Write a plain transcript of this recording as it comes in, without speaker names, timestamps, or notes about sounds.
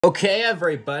Okay,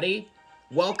 everybody,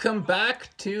 welcome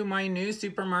back to my new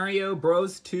Super Mario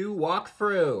Bros. 2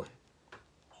 walkthrough.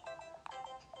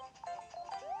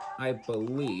 I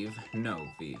believe, no,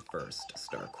 the first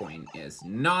star coin is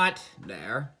not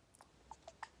there.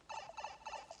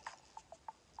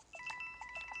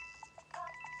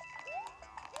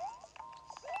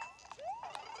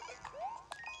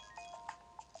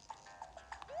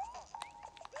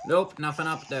 Nope, nothing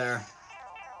up there.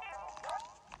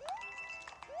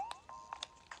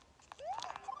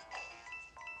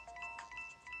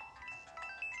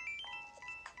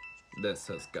 This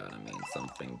has gotta mean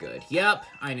something good. Yep,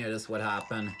 I knew this would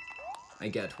happen. I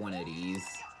get one of these.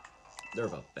 They're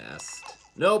the best.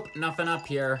 Nope, nothing up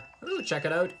here. Ooh, check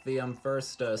it out. The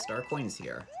first star coin's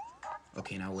here.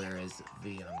 Okay, now where is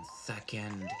the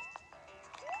second?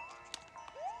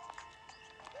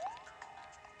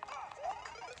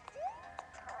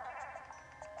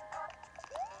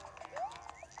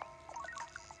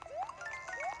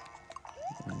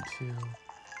 One, 2, 3, 4,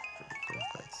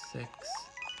 5, 6,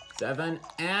 7,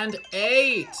 and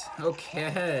 8.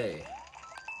 Okay.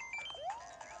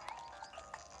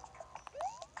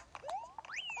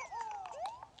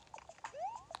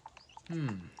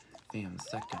 The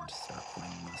second star coin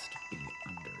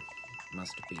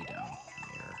must be down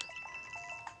here.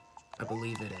 I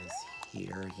believe it is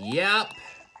here. Yep.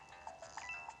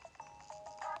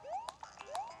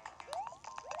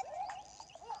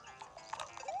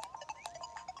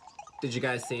 Did you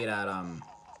guys see that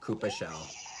Koopa shell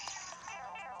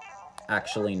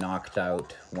actually knocked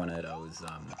out one of those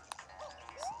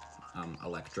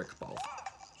electric balls?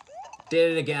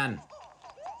 Did it again.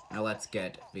 Now let's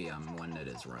get the one that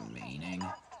is remaining.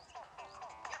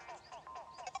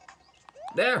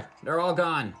 There! They're all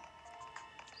gone.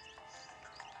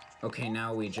 Okay,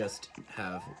 now we just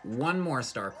have one more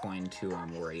star coin to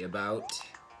worry about.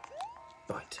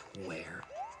 But where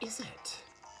is it?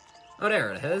 Oh,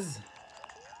 there it is.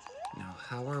 Now,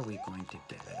 how are we going to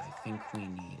get it? I think we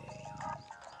need a,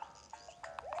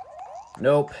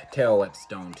 Nope, tail whips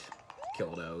don't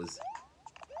kill those.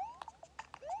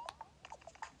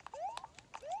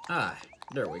 Ah,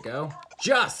 there we go.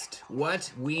 Just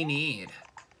what we need.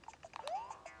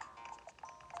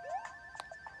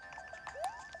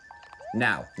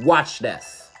 Now, watch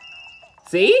this.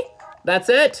 See? That's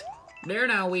it. There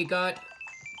now we got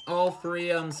all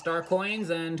 3 star coins,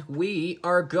 and we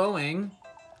are going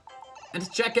and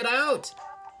check it out.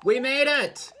 We made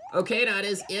it. Okay, that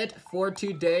is it for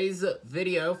today's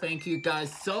video. Thank you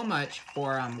guys so much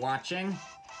for watching.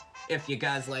 If you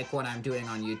guys like what I'm doing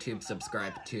on YouTube,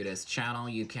 subscribe to this channel.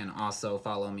 You can also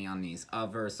follow me on these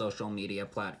other social media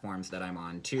platforms that I'm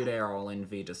on too. They are all in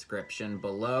the description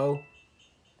below.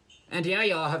 And yeah,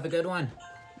 y'all have a good one.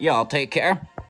 Y'all take care.